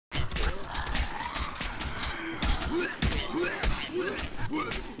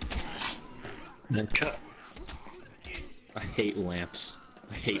And cut. I hate lamps.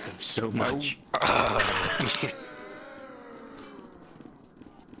 I hate them so much.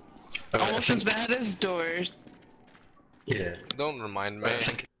 Almost as bad as doors. Yeah. Don't remind me.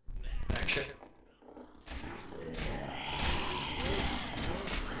 Action.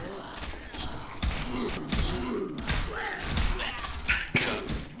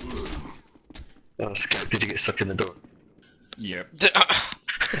 Oh, Skaaq, did you get stuck in the door? Yep.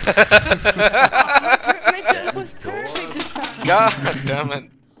 My joke was perfect this time. God damn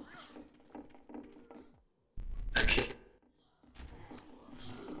it. Action.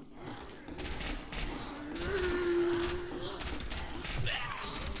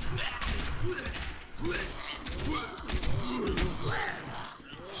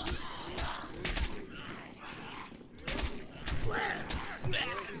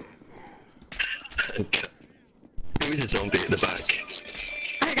 Who is a zombie at the back?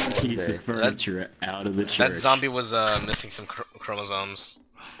 I got a piece of furniture out of the church. That zombie was missing some chromosomes.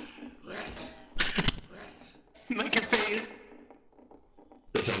 Make your face.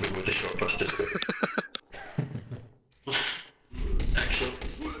 The zombie with the short bus disco. Action.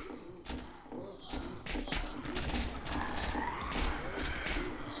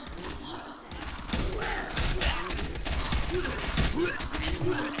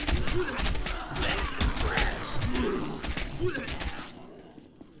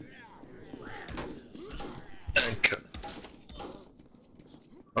 And cut.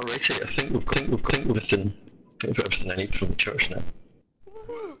 Alrighty, I think we've got everything I need from the church now.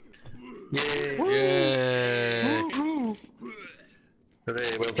 Yay! Yay!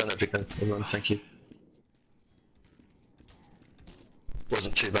 Hooray, well done everyone, thank you.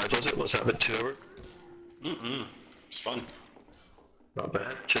 Wasn't too bad, was it? What's that, about 2 hours? It's fun. Not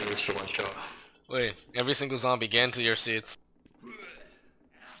bad, 2 hours for one shot. Wait, every single zombie get into your seats.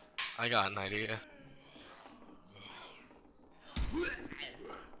 I got an idea.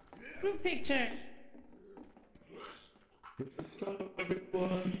 Group picture.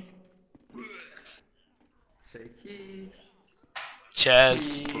 Everyone. Say keys.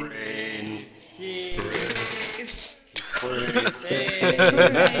 Chest. Brain.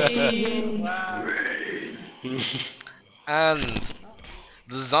 And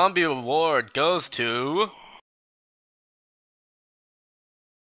the zombie award goes to...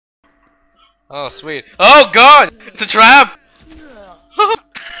 Oh sweet. Oh god! It's a trap!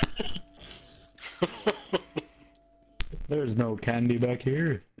 There's no candy back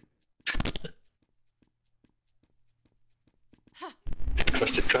here.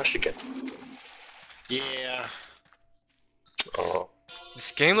 Crusted trash again. Yeah. Oh.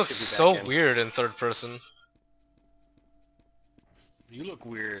 This game looks Could be so back in. weird in third person. You look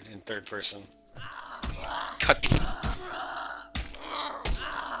weird in third person. Cut.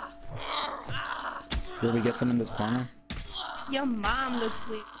 Will we get some in this corner? Your mom looks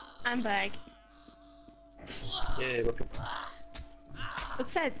weird. I'm back. Yeah, look at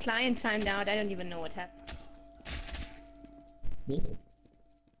Looks like it's client timed out. I don't even know what happened. yeah.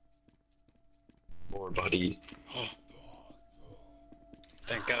 More bodies.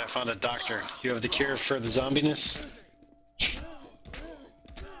 Thank God I found a doctor. You have the cure for the zombiness?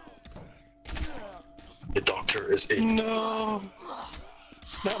 The doctor is in. No!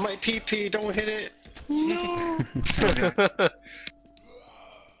 Not my pee-pee, don't hit it! No!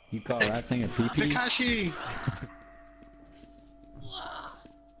 You call that thing a PP? Kakashi!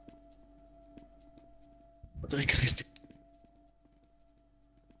 What did I guys do?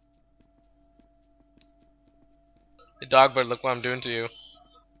 Hey, Dogbert, look what I'm doing to you.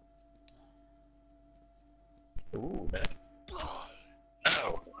 Ooh, man.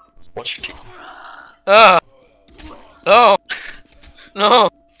 Ow. Watch your teeth. Ah! No! No!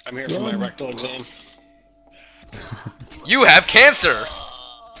 I'm here for my rectal exam. You have cancer!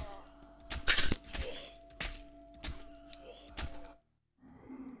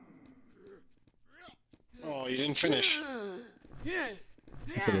 Oh, you didn't finish.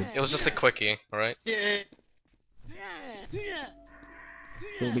 It was just a quickie, alright? Yay!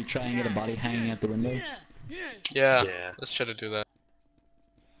 Will we try and get a body hanging out the window? Yeah, Yeah. let's try to do that.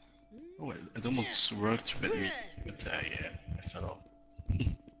 Oh, it almost worked with me, but yeah, I fell off.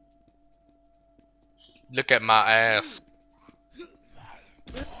 Look at my ass.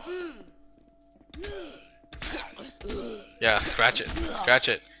 Yeah, scratch it. Scratch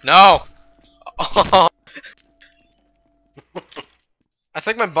it. No! I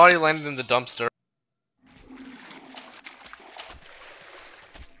think my body landed in the dumpster.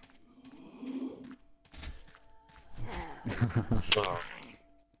 Oh.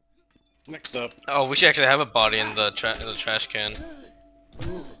 Next up. Oh, we should actually have a body in the trash can.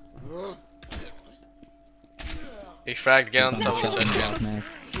 He fragged, get on top of the chest again.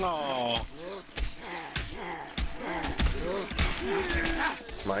 Oh.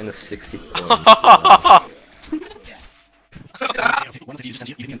 Minus 60 points.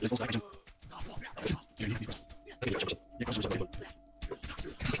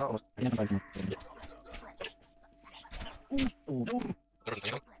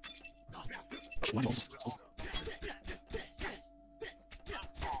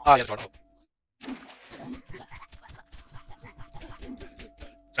 Ah, yeah, right.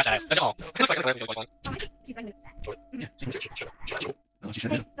 Scratch that. No. Looks like it's like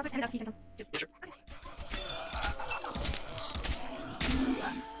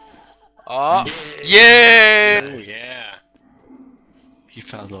Oh, yeah! Oh yeah. He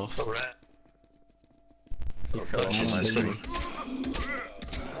fell off. Alright.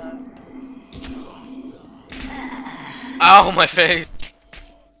 Ow, my face!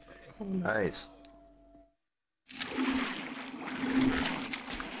 Nice.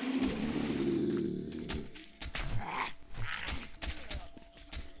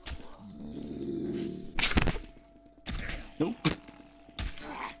 Nope.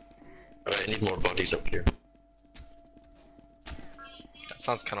 Alright, I need more bodies up here. That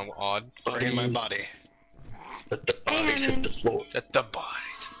sounds kind of odd. Body in my body. Let the bodies hit the floor. Let the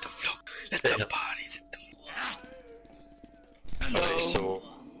bodies hit the floor. Let the bodies hit the floor. Alright, so...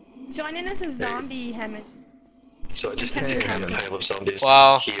 Join in as a zombie, Hammond. So I just need to have a pile of zombies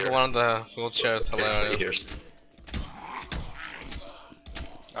Wow, here. one of the wheelchairs, hilarious. Here's...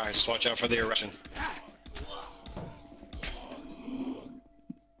 Alright, just watch out for the erection.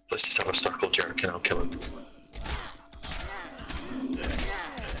 Let's just have a circle jerk and I'll kill him.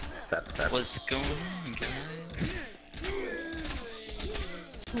 What's going on, guys?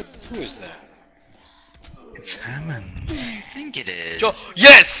 Who is that? It's Hammond. I think it is.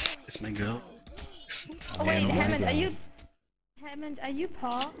 Yes! It's my girl. Oh wait, Hammond, are you... Hammond, are you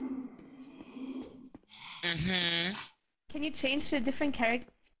Paul? Mm-hmm. Can you change to a different character?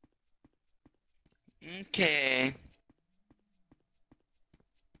 Okay.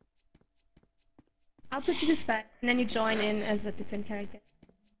 I'll put you to side, and then you join in as a different character.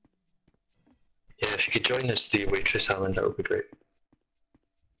 Yeah, if you could join us, the waitress Hammond, that would be great.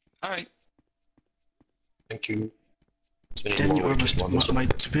 Alright. Thank you. So we need Then more you are waitress ones. my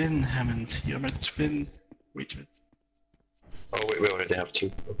twin, Hammond. You're my twin. Wait. Oh wait, we already have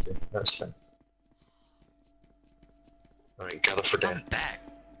two. Okay, that's fine. Alright, gather for I'm death. back.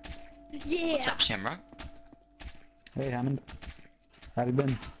 Yeah! What's up, Shamrock? Hey Hammond. How you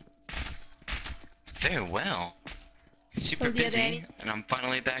been? Very well. Super So the other busy, day- and I'm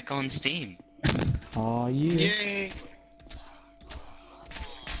finally back on Steam. Aw, yeah. Yay!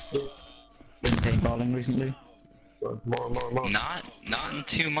 Been paintballing recently? More. Not in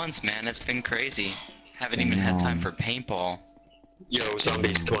 2 months, man. It's been crazy. Haven't even had time for paintball. Yo,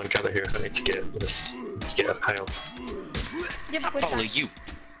 zombies, come on, gather here. I need to get this. Let's get a pile. Yep, I'll we're follow back. you.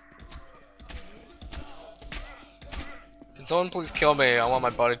 Can someone please kill me? I want my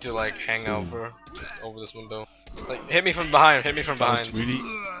body to like hang over this window. Like, hit me from behind, hit me from behind. Really?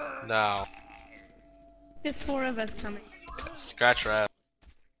 No. There's 4 of us coming. Scratch rat.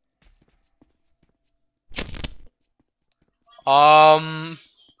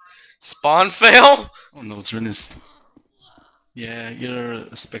 Spawn fail? Oh no, it's Rennis. Yeah, you're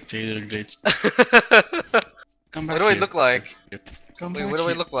a spectator glitch. Come back What do I here. look like? Come Wait, back what do I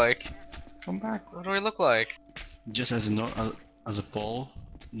here. look like? Come back. What do I look like? Just as as a ball,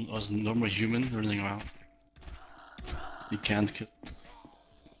 as a normal human running around. You can't kill.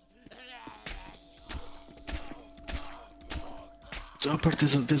 Dogbert,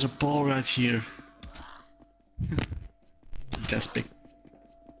 there's a ball right here. That's big.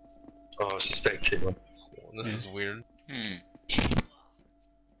 Oh, it's a spectator. This is weird.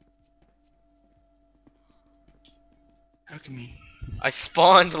 How can we? I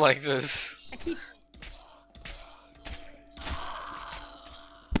spawned like this. I keep...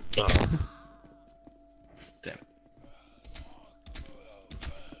 Oh. Damn.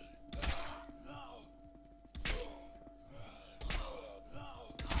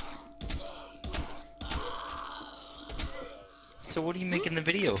 So what are you making the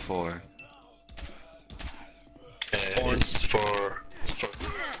video for? It's for...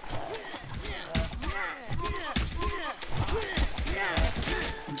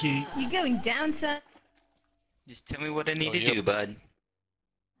 Yeah. You going down, son? Just tell me what I need to yep. do, bud.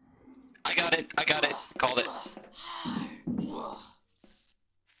 I got it. Called it.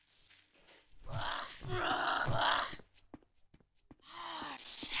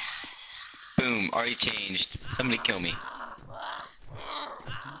 Boom, already changed. Somebody kill me.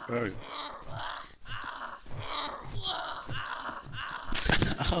 Oh.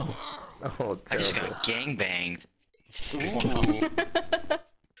 No. Oh, I just terrible. got gangbanged.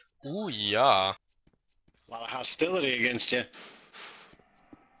 Ooh. Ooh, yeah. A lot of hostility against you.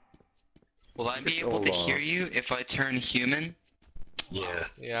 Will I be Just able to all, hear you if I turn human? Yeah,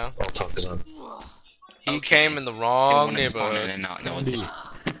 Yeah. I'll talk to them. He Okay. came in the I wrong wanna spawn in neighborhood. and not know Andy.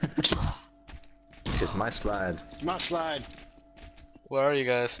 it. This is my slide. My slide. Where are you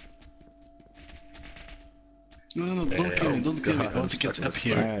guys? No, don't kill me, don't kill me. I want to get up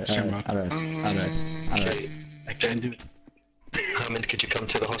here, Alright, Shamrock. alright. Okay, I can't do it. Hammond, could you come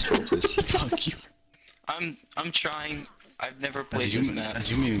to the hospital, please? Fuck you. I'm trying. I've never played As this you, map. as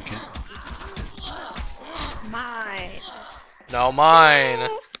you mean, okay? Mine. No, mine.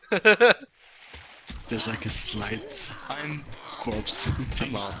 There's like a slide I'm corpse.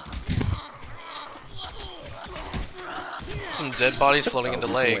 come on. Some dead bodies floating in the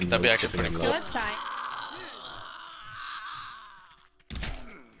lake. That'd be actually pretty cool. Good side.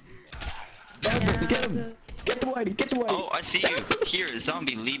 Get him! Get the whitey! Get the whitey! Oh, I see you. Here,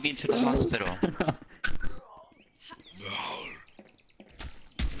 zombie, lead me to the hospital.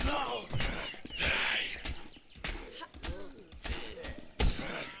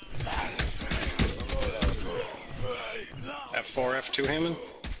 F4, F2, Hammond?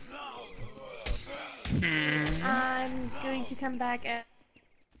 I'm going to come back at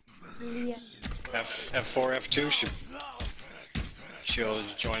Leah. F4, F2, she'll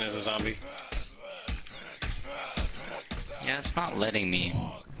join as a zombie. Yeah, it's not letting me.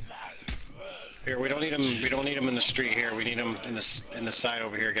 Here, we don't need him in the street here, we need him in the side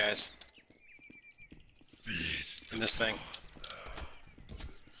over here, guys. In this thing.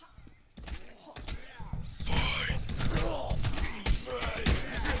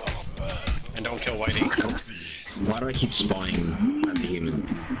 And don't kill Whitey. Why do I keep spawning at the human?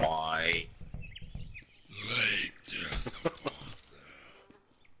 Why?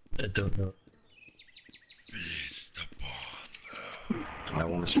 I don't know. I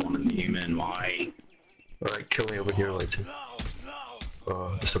want to spawn in the human. Why? Alright, kill me over here, later.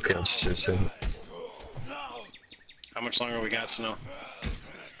 Oh, it's okay, I'll just do it soon. How much longer we got, Snow?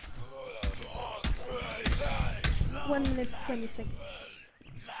 1 minute 26.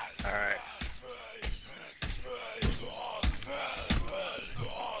 Alright.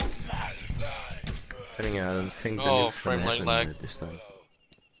 Depending on, I think the Oh, nuke's frame gonna rate happen lag. at this time.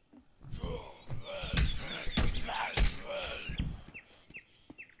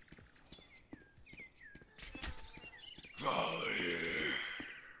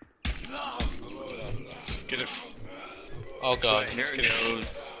 Let's get it. Oh god. Here it goes.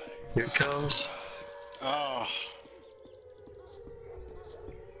 Here it comes. Oh,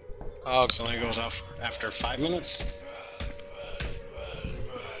 Oh, it only goes off after 5 minutes?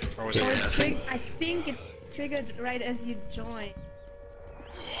 Or was Oh, it? I think it's triggered right as you join.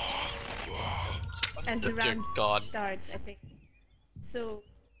 As the dear round god. starts, I think. So,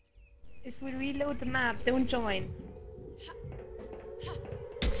 if we reload the map, don't join.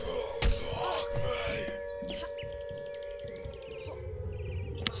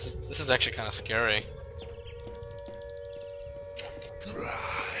 This is actually kind of scary.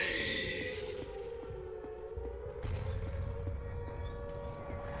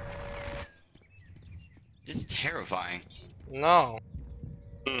 This is terrifying. No.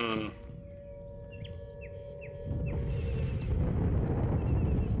 Hmm.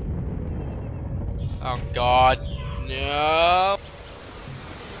 Oh god. No.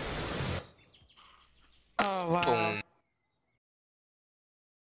 Oh wow. Boom.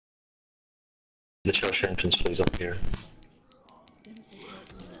 The church entrance, please, up here.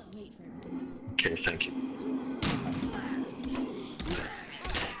 Okay, thank you.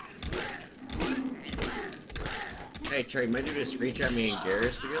 Hey Trey, might you just reach out me and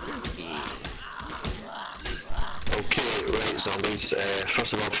Garrus together? Okay, right, zombies.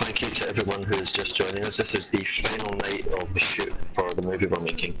 First of all, thank you to everyone who is just joining us. This is the final night of the shoot for the movie we're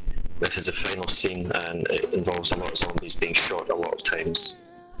making. This is the final scene, and it involves a lot of zombies being shot a lot of times.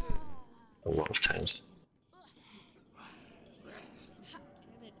 A lot of times.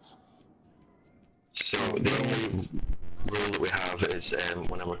 So the only rule that we have is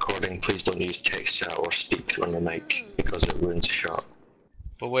when I'm recording, please don't use text chat or speak on the mic because it ruins the shot.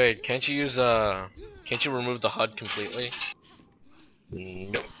 But wait, can't you use can't you remove the HUD completely?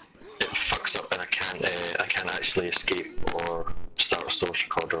 Nope. It fucks up and I can't actually escape or start a source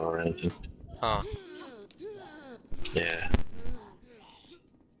recorder or anything. Huh. Yeah.